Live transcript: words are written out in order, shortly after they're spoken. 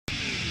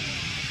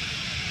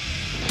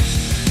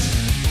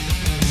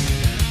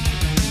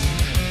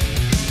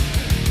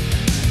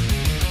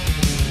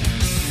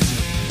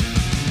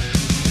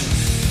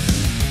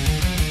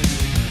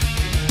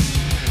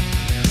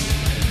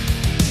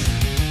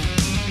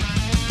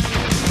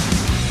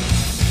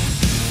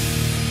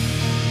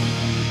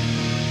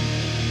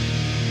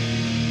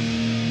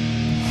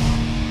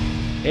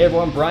Hey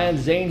everyone, Brian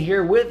Zane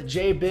here with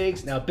J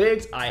Biggs. Now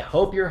Biggs, I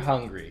hope you're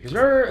hungry. Because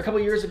remember a couple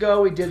years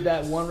ago we did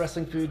that one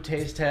wrestling food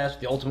taste test,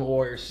 the Ultimate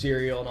Warrior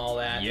cereal and all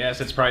that? Yes,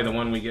 it's probably the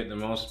one we get the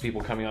most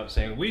people coming up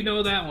saying, we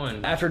know that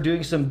one. After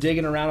doing some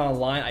digging around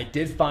online, I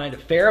did find a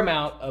fair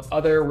amount of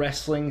other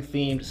wrestling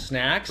themed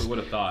snacks. Who would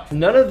have thought?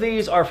 None of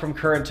these are from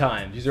current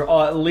times. These are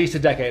all at least a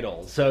decade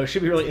old. So it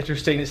should be really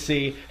interesting to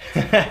see.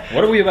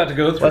 What are we about to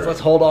go through? Let's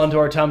hold on to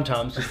our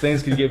tum-tums because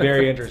things can get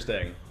very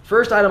interesting.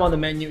 First item on the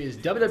menu is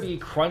WWE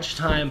Crunch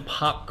Time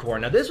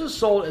Popcorn. Now this was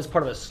sold as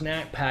part of a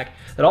snack pack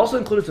that also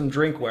included some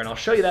drinkware, and I'll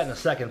show you that in a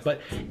second.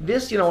 But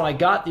this, when I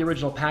got the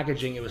original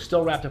packaging, it was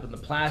still wrapped up in the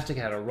plastic.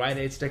 It had a Rite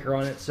Aid sticker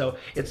on it, so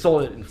it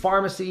sold it in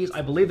pharmacies.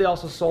 I believe they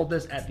also sold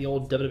this at the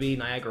old WWE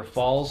Niagara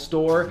Falls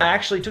store. I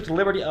actually took the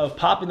liberty of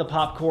popping the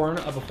popcorn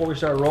before we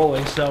started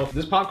rolling, so...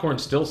 This popcorn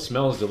still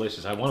smells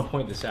delicious. I want to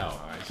point this out.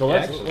 Alright, so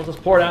let's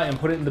just pour it out and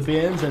put it in the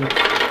bins and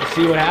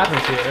see what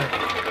happens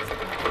here.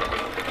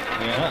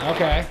 Yeah,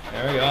 okay.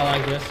 There we go. I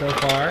like this so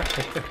far.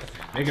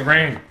 Make it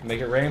rain.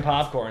 Make it rain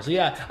popcorn. So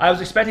yeah, I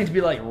was expecting it to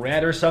be like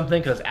red or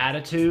something because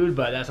attitude,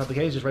 but that's not the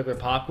case, just regular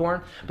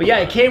popcorn. But yeah,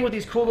 it came with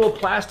these cool little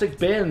plastic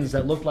bins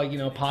that looked like,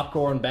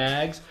 popcorn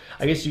bags.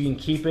 I guess you can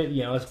keep it,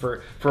 it's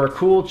for a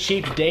cool,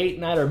 cheap date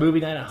night or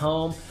movie night at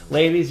home.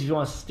 Ladies, if you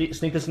want to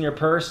sneak this in your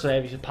purse,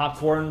 have you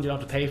popcorn, you don't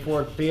have to pay for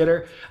it at the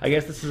theater. I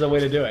guess this is a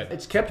way to do it.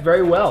 It's kept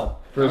very well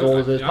for as old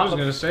as it is. I was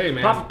going to say,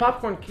 man.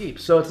 Popcorn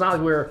keeps, so it's not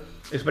like we're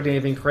expecting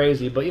anything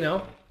crazy, but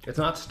it's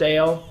not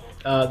stale.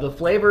 The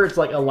flavor, it's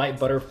like a light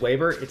butter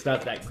flavor. It's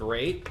not that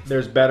great.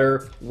 There's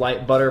better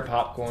light butter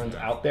popcorns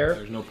out there.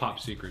 There's no pop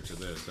secret to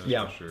this,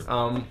 that's for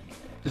sure.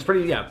 It's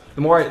pretty,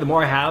 the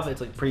more I have,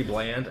 it's like pretty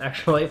bland,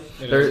 actually.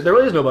 There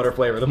really is no butter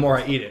flavor the more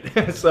I eat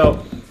it.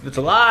 So, it's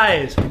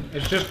lies.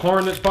 It's just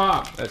corn that's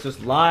popped. It's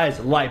just lies,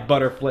 light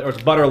butter flavor, or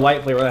it's butter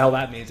light flavor, what the hell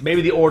that means.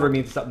 Maybe the order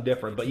means something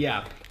different, but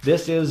yeah.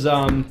 This is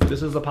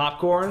the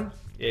popcorn.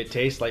 It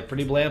tastes like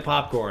pretty bland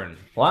popcorn.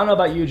 Well, I don't know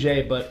about you,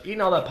 Jay, but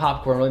eating all that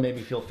popcorn really made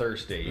me feel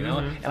thirsty,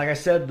 And like I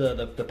said,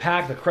 the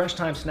pack, the Crunch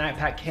Time snack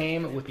pack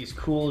came with these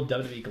cool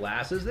WWE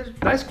glasses. They're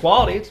nice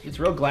quality. It's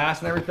real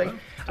glass and everything.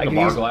 I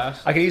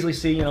could easily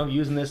see,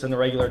 using this in the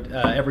regular,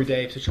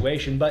 everyday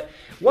situation. But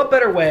what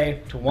better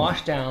way to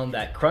wash down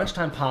that Crunch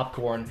Time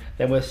popcorn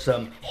than with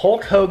some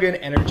Hulk Hogan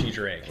energy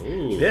drink?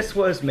 Ooh. This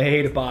was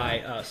made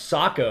by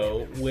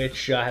Socko,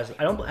 which has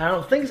I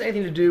don't think it's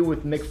anything to do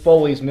with Mick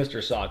Foley's Mr.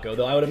 Socko,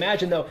 though I would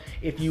imagine though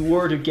if you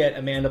were to get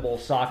a mandible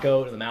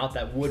Socko in the mouth,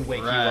 that would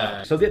wake you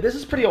up. So this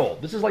is pretty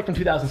old. This is like from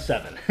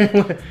 2007.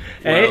 And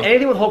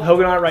anything with Hulk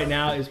Hogan on it right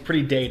now is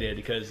pretty dated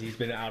because he's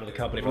been out of the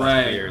company for the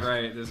last few years.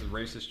 Right, this is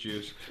racist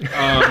juice.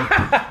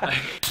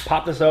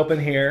 Pop this open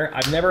here.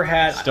 I've never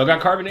had... Still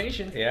got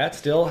carbonation. Yeah, it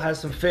still has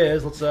some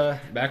fizz. Let's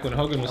Back when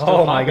Hogan was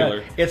still popular.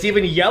 My God. It's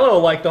even yellow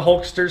like the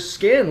Hulkster's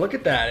skin. Look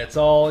at that. It's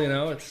all,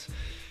 it's...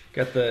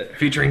 Got the...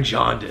 Featuring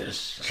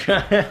jaundice.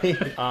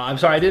 I'm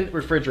sorry, I didn't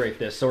refrigerate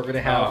this, so we're going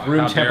to have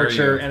room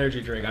temperature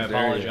energy drink. I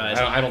apologize.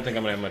 I don't think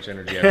I'm going to have much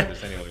energy after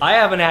this anyway. I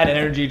haven't had an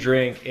energy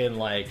drink in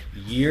like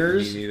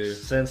years. Me neither.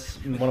 Since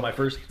one of my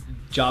first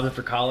jobs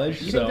after college.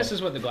 You think this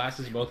is what the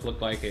glasses both look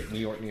like at New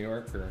York,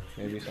 or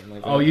maybe something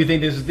like that? Oh, you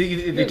think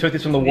they took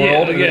this from the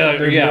world? Yeah.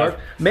 New York?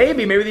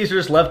 Maybe these are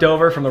just left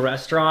over from the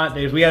restaurant.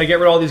 We got to get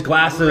rid of all these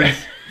glasses.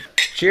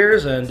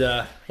 Cheers, and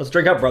let's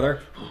drink up,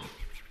 brother.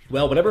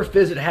 Well, whatever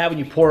fizz it had when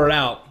you pour it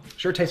out,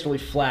 sure tastes really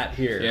flat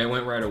here. Yeah, it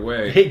went right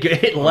away.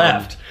 It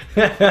left.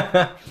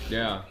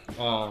 Yeah.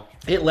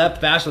 It left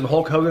faster than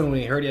Hulk Hogan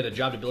when he heard he had a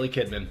job to Billy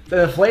Kidman.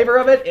 The flavor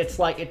of it,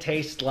 it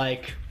tastes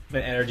like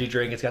an energy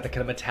drink. It's got the kind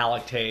of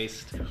metallic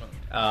taste.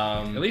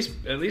 At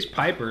least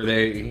Piper,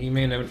 he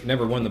may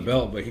never won the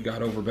belt, but he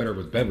got over better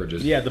with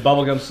beverages. Yeah, the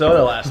bubblegum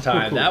soda last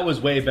time. That was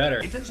way better.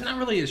 It's not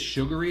really as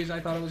sugary as I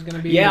thought it was going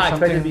to be. Yeah, I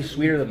expected it to be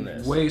sweeter than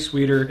this. Way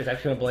sweeter. It's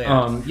actually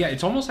bland. Yeah,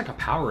 it's almost like a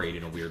Powerade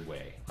in a weird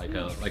way. Like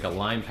a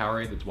lime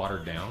Powerade that's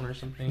watered down or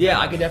something. Yeah,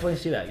 I could definitely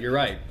see that. You're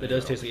right. It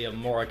does taste like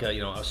more like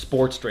a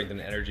sports drink than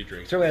an energy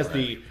drink. It certainly has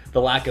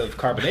the lack of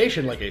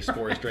carbonation like a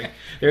sports drink.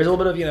 There's a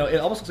little bit of it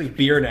almost looks like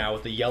beer now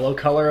with the yellow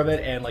color of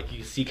it, and like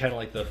you see kind of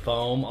like the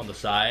foam on the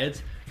sides.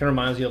 Kind of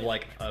reminds you of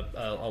like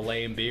a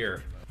lame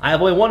beer. I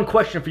have only one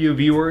question for you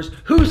viewers.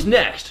 Who's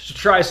next to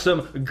try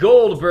some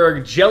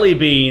Goldberg jelly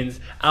beans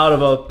out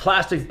of a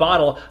plastic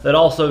bottle that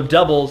also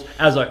doubles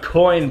as a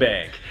coin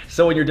bank?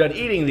 So when you're done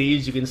eating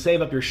these, you can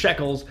save up your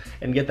shekels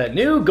and get that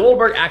new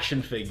Goldberg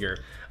action figure.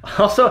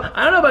 Also,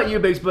 I don't know about you,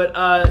 Biggs,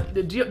 but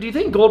do you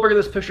think Goldberg in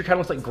this picture kind of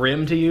looks like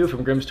Grimm to you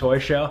from Grimm's Toy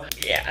Show?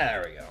 Yeah,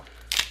 there we go.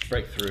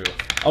 Break through.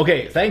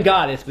 Okay, thank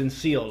God it's been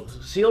sealed.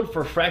 Sealed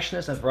for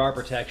freshness and for our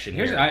protection.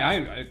 Here's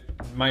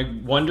my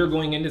wonder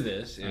going into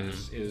this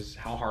is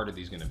how hard are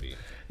these going to be?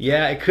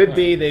 Yeah, it could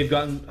be. They've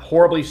gotten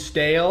horribly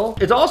stale.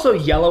 It's also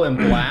yellow and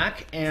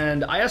black,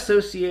 and I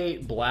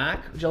associate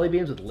black jelly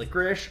beans with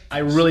licorice. I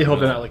really hope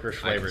they're not licorice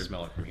flavored. I can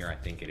smell it from here. I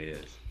think it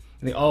is.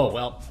 Oh,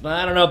 well,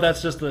 I don't know if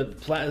that's just the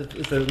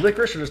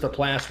licorice or just the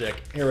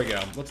plastic. Here we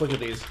go. Let's look at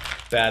these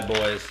bad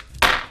boys.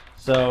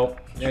 So,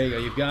 there you go.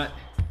 You've got...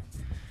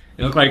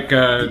 You look like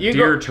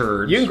deer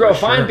turds. You can grow for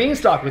fine sure.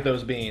 beanstalk with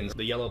those beans.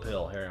 The yellow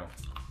pill. Here.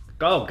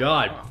 Oh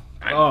God.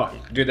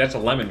 Dude, that's a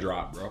lemon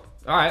drop, bro. All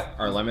right.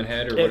 Or lemon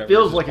head or whatever. It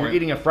feels like you're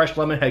eating a fresh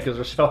lemon head because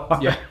they're so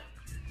hard. Yeah.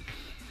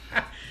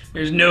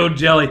 There's no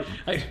jelly.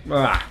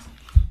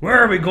 Where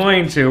are we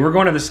going to? We're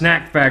going to the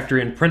snack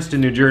factory in Princeton,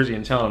 New Jersey,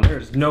 and tell them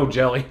there's no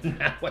jelly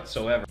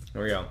whatsoever.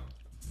 There we go.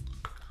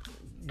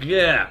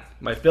 Yeah,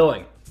 my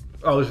filling.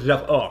 Oh, this is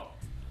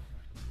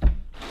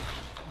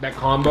That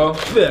combo?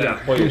 Yeah.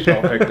 Please,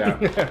 I'll take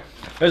that.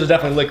 This is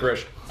definitely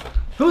licorice.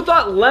 Who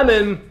thought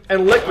lemon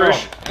and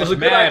licorice was a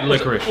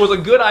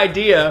good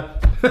idea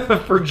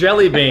for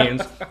jelly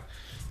beans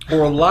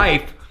or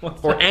life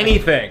or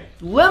anything?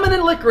 Lemon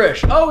and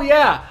licorice. Oh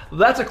yeah,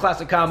 that's a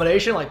classic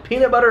combination, like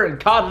peanut butter and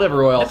cod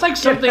liver oil. It's like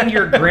something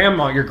your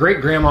great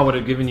grandma would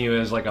have given you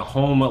as like a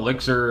home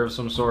elixir of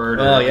some sort.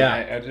 Oh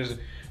yeah.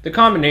 The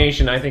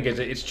combination, I think,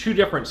 it's two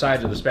different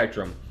sides of the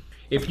spectrum.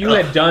 If you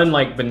had done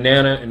like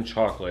banana and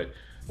chocolate,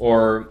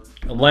 or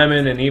a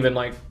lemon and even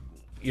like,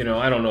 you know,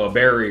 I don't know, a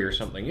berry or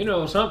something, you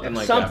know, something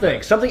like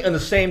that. Something in the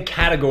same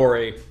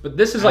category. But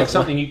this is like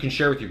something you can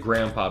share with your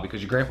grandpa,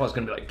 because your grandpa's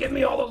gonna be like, give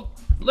me all those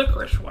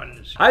licorice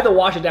ones. I had to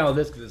wash it down with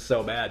this because it's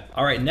so bad.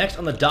 All right, next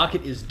on the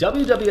docket is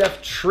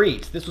WWF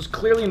Treat. This was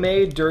clearly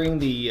made during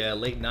the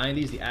late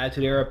 90s, the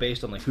Attitude Era,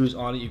 based on like who's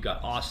on it. You've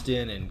got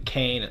Austin and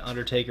Kane and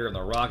Undertaker and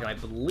The Rock, and I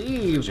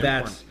believe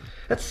that's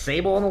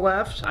Sable on the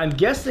left. I'm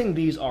guessing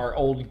these are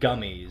old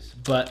gummies,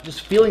 but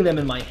just feeling them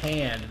in my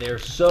hand, they're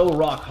so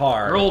rock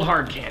hard. They're old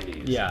hard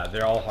candies. Yeah,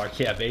 they're all hard,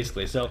 yeah,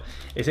 basically. So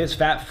it says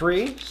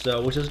fat-free,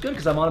 so which is good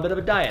because I'm on a bit of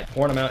a diet.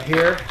 Pouring them out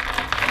here.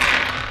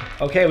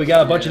 Okay, we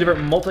got a bunch of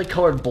different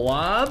multicolored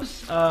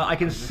blobs. I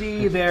can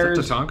see there's...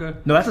 Is that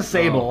Tatanka? No, that's a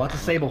Sable. That's a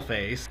Sable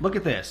face. Look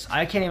at this.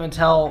 I can't even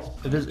tell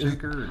if this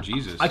is... Or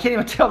Jesus. I can't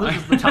even tell this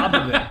is the top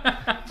of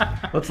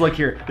it. Let's look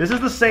here. This is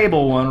the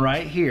Sable one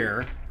right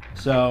here.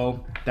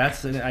 So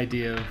that's an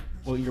idea of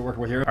what you're working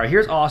with here. All right,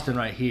 here's Austin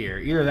right here.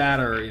 Either that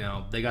or, you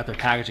know, they got their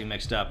packaging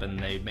mixed up and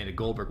they made a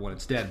Goldberg one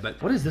instead.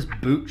 But what is this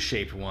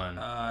boot-shaped one?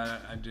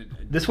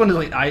 This one is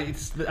like,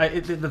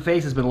 the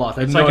face has been lost.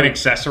 It's like an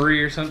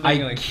accessory or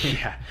something?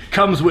 Yeah,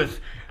 comes with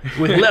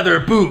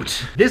leather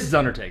boot. This is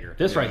Undertaker.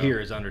 This right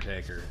here is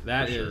Undertaker.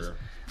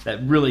 That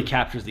really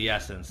captures the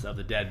essence of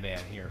the dead man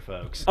here,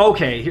 folks.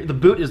 Okay, here, the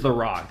boot is The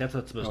Rock. That's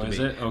what it's supposed to be. Is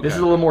it? Okay. This is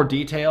a little more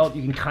detailed.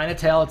 You can kind of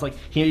tell. It's like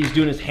he's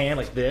doing his hand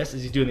like this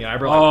as he's doing the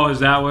eyebrow. Oh, is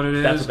that what it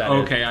is? That's what that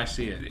is. Okay, I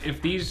see it. If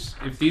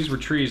these were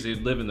trees,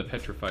 they'd live in the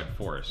petrified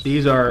forest.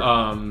 These are...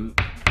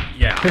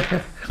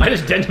 yeah. I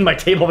just dented my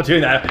table by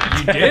doing that.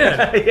 You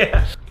did?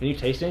 Yeah. Can you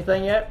taste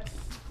anything yet?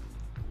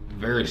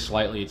 Very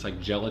slightly. It's like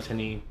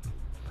gelatiny.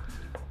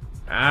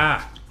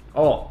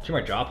 Oh, see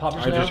my jaw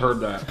poppers I now? just heard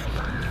that.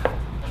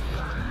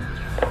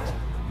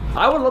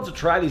 I would love to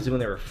try these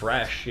when they were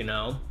fresh, you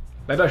know?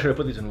 Maybe I should have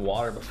put these in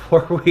water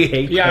before we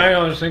ate them. Yeah, I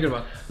know, I was thinking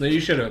about that. You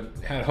should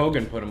have had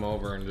Hogan put them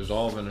over and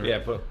dissolve in there.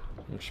 Yeah,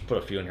 just put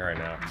a few in here right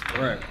now.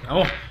 Right.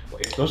 Oh,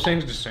 wait, those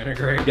things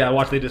disintegrate. Yeah,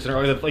 watch they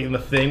disintegrate, like in the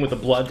thing with the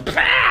blood.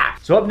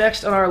 So up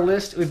next on our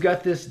list, we've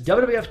got this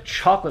WWF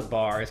chocolate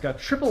bar. It's got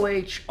Triple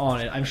H on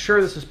it. I'm sure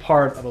this is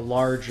part of a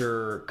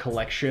larger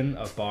collection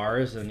of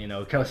bars, and you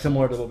know, kind of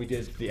similar to what we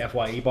did with the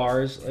FYE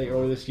bars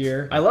earlier this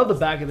year. I love the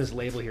back of this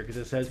label here because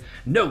it says,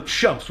 "No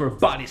chumps were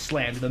body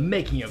slammed in the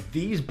making of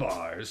these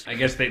bars." I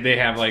guess they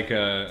have like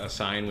a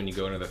sign when you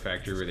go into the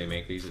factory where they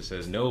make these that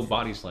says "No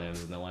body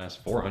slams in the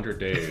last 400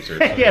 days." Or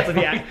something. Yeah, it's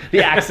like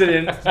the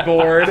accident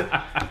board.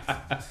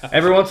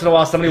 Every once in a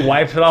while, somebody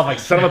wipes it off like,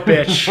 son of a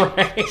bitch.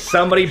 Right.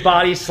 Somebody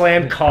body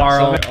slammed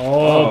Carl.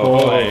 Oh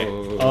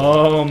boy.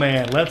 Oh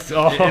man. Let's.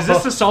 Oh. Is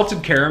this the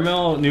salted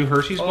caramel new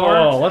Hershey's bar?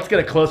 Oh, let's get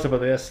a close up of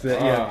this.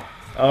 Yeah.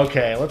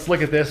 Okay, let's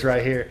look at this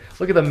right here.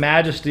 Look at the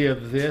majesty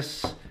of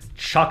this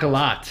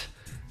chocolate.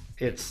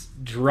 It's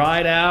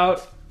dried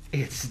out.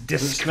 It's discolored.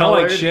 Does it smell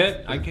like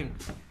shit?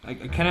 I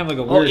kind of have like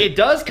a weird... Oh, it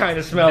does kind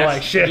of smell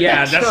like shit.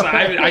 Yeah,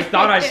 I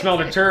thought I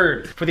smelled a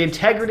turd. For the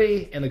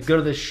integrity and the good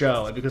of this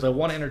show, and because I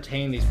want to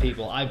entertain these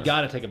people, I've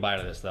got to take a bite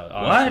of this, though.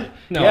 Honestly.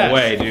 What? No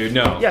way, dude.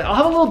 No. Yeah, I'll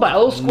have a little bite, a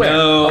little square.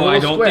 No, I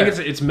don't think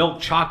it's milk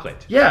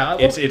chocolate. Yeah.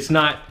 It's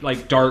not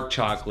like dark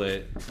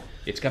chocolate.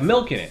 It's got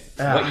milk in it.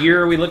 What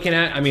year are we looking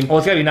at? I mean, well,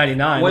 it's got to be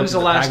 99. When's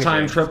the last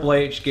time Triple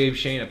H gave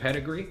Shane a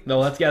pedigree?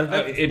 No, that's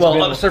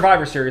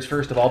Survivor Series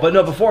first of all, but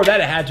no, before that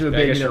it had to have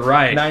been. I guess you're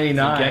right.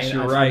 99. I guess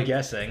you're right. I'm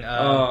guessing.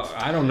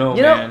 I don't know,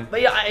 you man. know,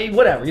 but yeah,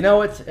 whatever. You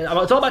know, it's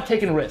all about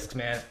taking risks,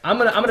 man. I'm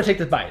gonna take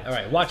this bite. All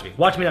right, watch me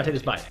not take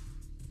this bite.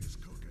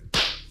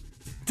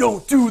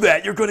 Don't do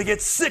that. You're gonna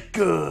get sick.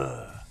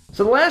 So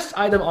the last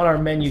item on our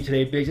menu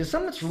today, Biggs, is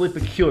something that's really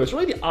peculiar. It's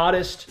really the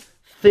oddest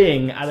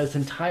thing out of this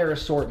entire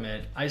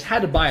assortment. I just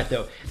had to buy it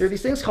though. There are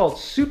these things called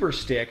super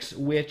sticks,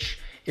 which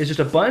is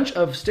just a bunch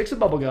of sticks of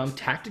bubble gum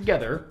tacked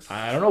together.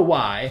 I don't know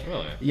why.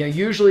 Really? You know,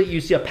 usually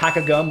you see a pack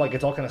of gum, like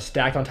it's all kind of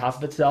stacked on top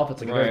of itself. It's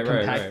like a very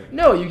compact. Right.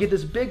 No, you get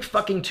this big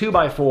fucking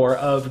 2x4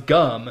 of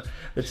gum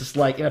that's just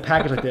like in a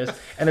package like this.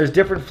 And there's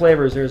different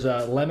flavors. There's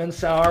a lemon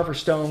sour for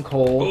Stone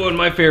Cold. Oh, and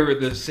my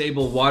favorite, the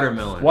Sable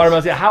watermelon.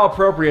 Watermelons. Yeah, how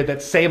appropriate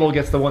that Sable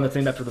gets the one that's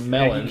named after the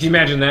melons. Can you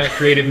imagine that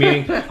creative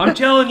meeting? I'm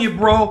telling you,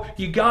 bro,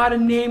 you gotta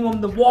name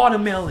them the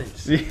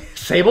watermelons.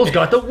 Sable's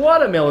got the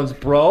watermelons,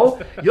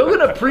 bro. You're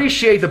gonna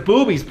appreciate the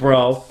boobies,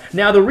 bro.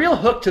 Now, the real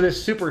hook to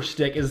this super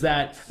stick is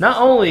that not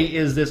only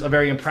is this a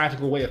very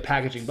impractical way of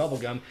packaging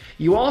bubblegum,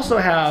 you also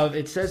have,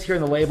 it says here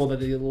in the label that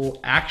the little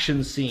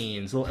action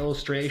scenes, little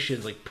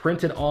illustrations, like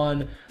printed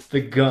on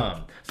the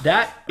gum.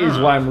 That is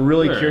why I'm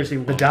really curious.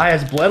 The dye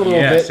has bled a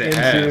little bit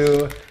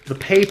into the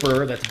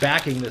paper that's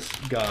backing this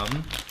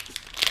gum.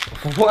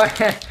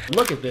 What?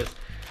 Look at this.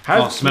 How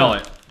does smell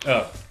it.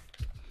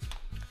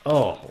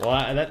 Oh,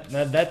 well,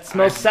 that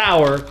smells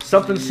sour.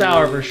 Something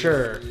sour for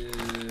sure.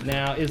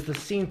 Now, is the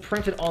scene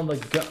printed on the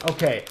gum?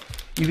 Okay,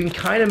 you can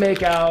kind of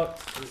make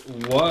out.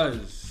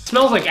 It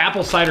smells like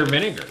apple cider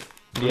vinegar.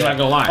 I'm not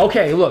gonna lie.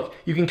 Okay, look,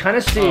 you can kind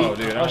of see. Oh,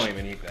 dude, I don't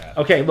even eat that.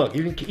 Okay, look,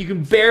 you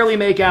can barely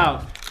make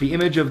out the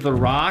image of The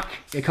Rock.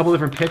 A couple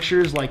different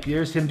pictures, like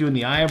there's him doing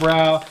the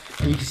eyebrow,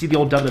 and you can see the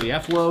old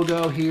WWF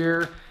logo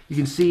here. You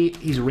can see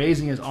he's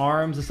raising his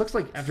arms. This looks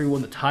like after he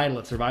won the title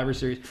at Survivor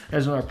Series.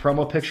 There's another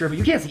promo picture, but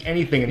you can't see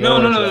anything in the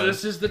other No. side.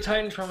 This is the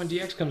Titantron when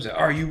DX comes out.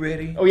 Are you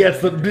ready? Oh yeah,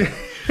 it's the.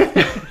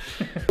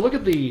 Look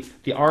at the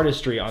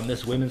artistry on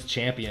this women's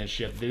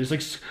championship. There's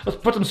like, let's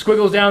put some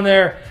squiggles down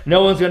there.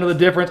 No one's gonna know the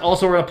difference.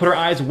 Also, we're gonna put our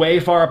eyes way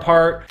far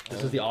apart.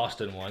 This is the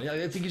Austin one. You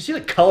can see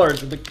the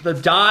colors. The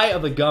dye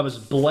of the gum is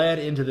bled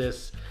into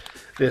this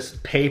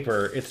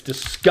paper. It's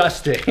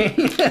disgusting.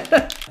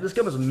 This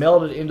gum is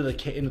melted into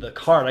the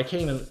card. I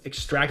can't even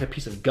extract a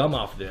piece of gum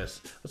off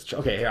this. Let's try.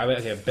 Okay, here.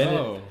 Okay, bend it.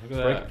 Oh, look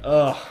at that.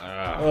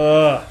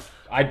 Ugh.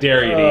 I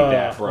dare you to eat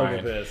that, Brian. Look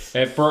at this.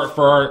 And for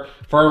our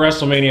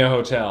WrestleMania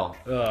hotel.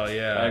 Oh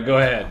yeah. Go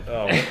ahead.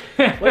 Oh, look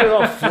at it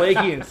all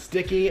flaky and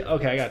sticky.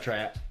 Okay, I gotta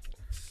try it.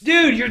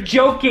 Dude, you're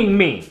joking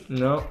me.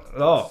 No.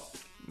 Oh.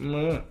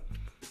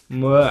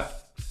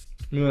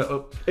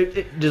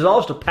 It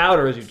dissolves to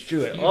powder as you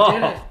chew it.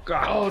 Oh,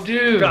 God. Oh,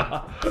 dude.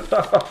 God.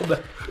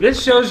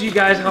 This shows you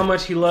guys how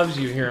much he loves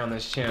you here on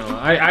this channel.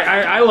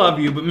 I love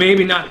you, but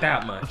maybe not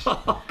that much.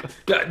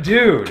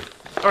 Dude.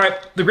 All right,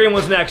 the green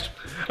one's next.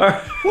 All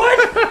right.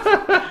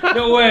 What?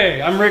 No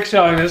way. I'm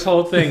rickshawing this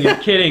whole thing. You're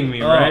kidding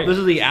me, right? This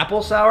is the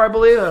apple sour, I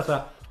believe. That's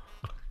a...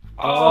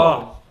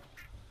 Oh.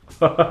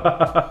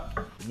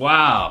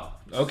 Wow.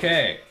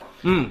 Okay.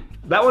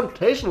 That one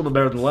tastes a little bit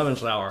better than lemon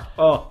sour.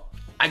 Oh.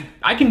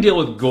 I can deal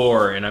with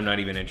gore, and I'm not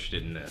even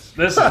interested in this.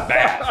 This is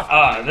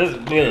bad. This is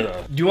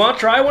bad. Do you want to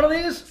try one of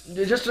these?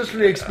 Just for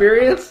the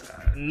experience?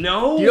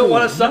 No. You don't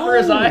want to suffer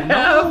as I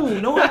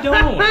have? No, I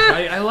don't.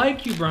 I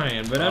like you,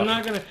 Brian, but I'm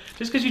not going to...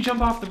 Just because you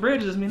jump off the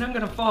bridge doesn't mean I'm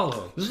going to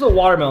follow. This is a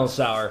watermelon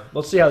sour.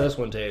 Let's see how this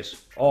one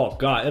tastes. Oh,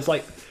 God. It's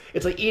like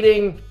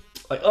eating...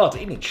 it's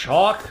eating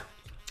chalk.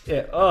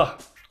 Yeah,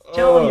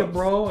 Telling you,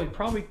 bro. It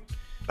probably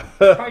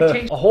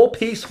tastes... A whole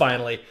piece,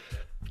 finally.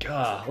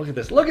 God, look at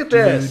this. Look at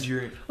this.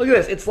 Dude, look at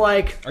this. It's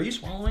like... Are you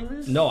swallowing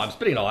this? No, I'm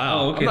spitting it all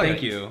out. Oh, okay,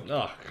 thank you.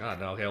 Oh, God,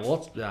 no. Okay,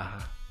 well,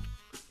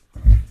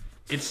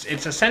 It's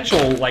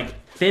essential, like,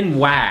 thin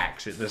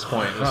wax at this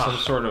point. It's some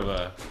sort of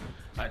a...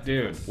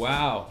 dude,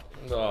 wow.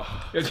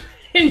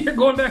 And you're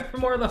going back for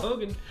more of the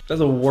Hogan. That's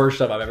the worst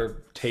stuff I've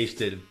ever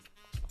tasted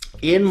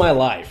in my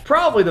life.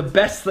 Probably the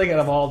best thing out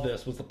of all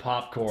this was the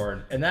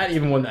popcorn, and that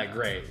even wasn't that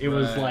great. It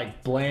was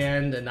like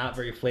bland and not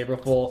very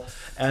flavorful.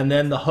 And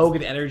then the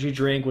Hogan energy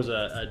drink was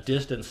a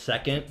distant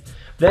second.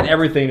 Then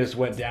everything just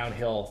went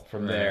downhill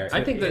from there.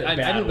 I think the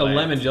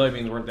lemon jelly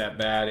beans weren't that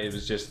bad. It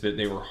was just that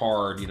they were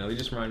hard. You know, they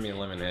just reminded me of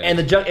lemonade.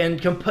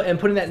 And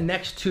putting that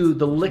next to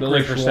the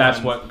licorice one,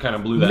 that's what kind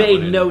of blew that made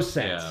one in. no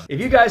sense. Yeah.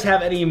 If you guys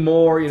have any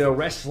more,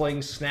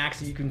 wrestling snacks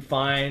that you can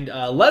find,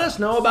 let us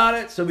know about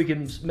it so we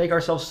can make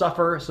ourselves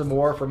suffer some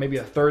more for maybe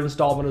a third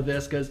installment of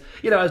this. Because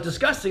as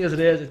disgusting as it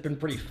is, it's been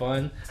pretty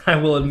fun. I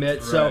will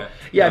admit. Right. So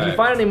if you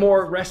find any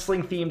more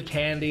wrestling themed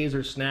candies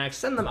or snacks,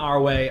 send them our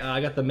way.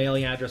 I got the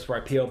mailing address for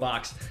our PO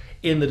box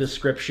in the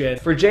description.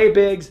 For J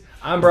Biggs,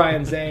 I'm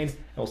Brian Zane, and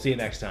we'll see you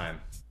next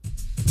time.